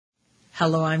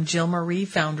Hello, I'm Jill Marie,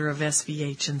 founder of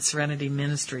SVH and Serenity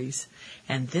Ministries,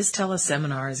 and this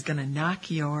teleseminar is going to knock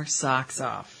your socks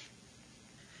off.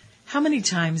 How many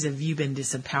times have you been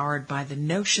disempowered by the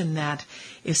notion that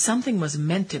if something was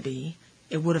meant to be,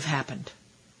 it would have happened?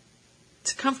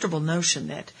 It's a comfortable notion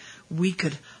that we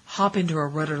could hop into a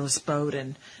rudderless boat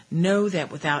and know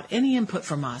that without any input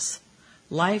from us,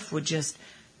 life would just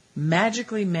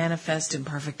magically manifest in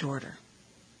perfect order.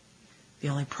 The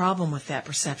only problem with that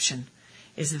perception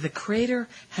is that the Creator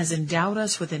has endowed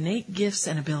us with innate gifts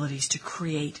and abilities to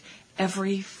create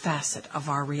every facet of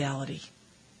our reality.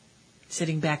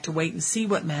 Sitting back to wait and see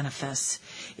what manifests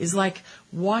is like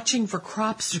watching for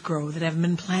crops to grow that haven't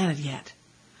been planted yet,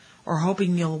 or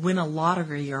hoping you'll win a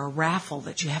lottery or a raffle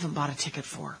that you haven't bought a ticket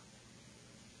for.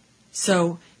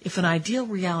 So, if an ideal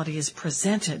reality is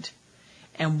presented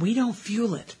and we don't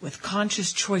fuel it with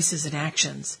conscious choices and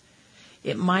actions,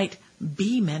 it might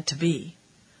be meant to be,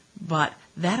 but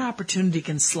that opportunity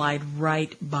can slide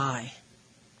right by.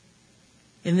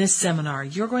 In this seminar,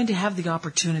 you're going to have the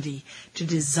opportunity to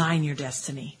design your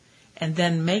destiny and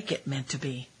then make it meant to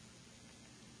be.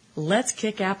 Let's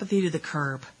kick apathy to the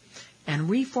curb and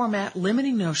reformat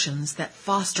limiting notions that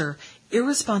foster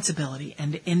irresponsibility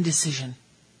and indecision.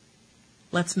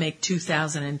 Let's make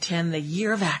 2010 the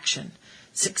year of action,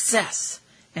 success,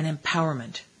 and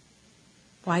empowerment.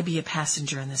 Why be a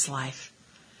passenger in this life?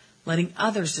 Letting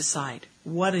others decide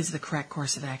what is the correct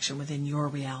course of action within your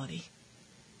reality.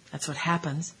 That's what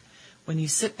happens when you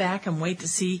sit back and wait to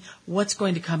see what's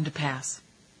going to come to pass.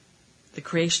 The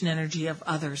creation energy of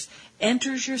others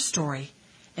enters your story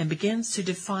and begins to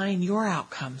define your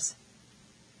outcomes.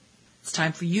 It's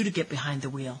time for you to get behind the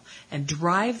wheel and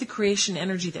drive the creation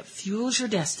energy that fuels your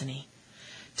destiny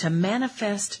to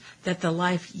manifest that the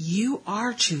life you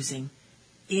are choosing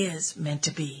is meant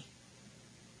to be.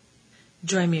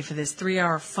 Join me for this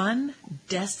 3-hour fun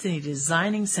destiny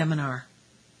designing seminar.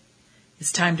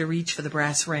 It's time to reach for the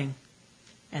brass ring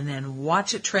and then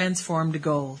watch it transform to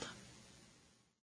gold.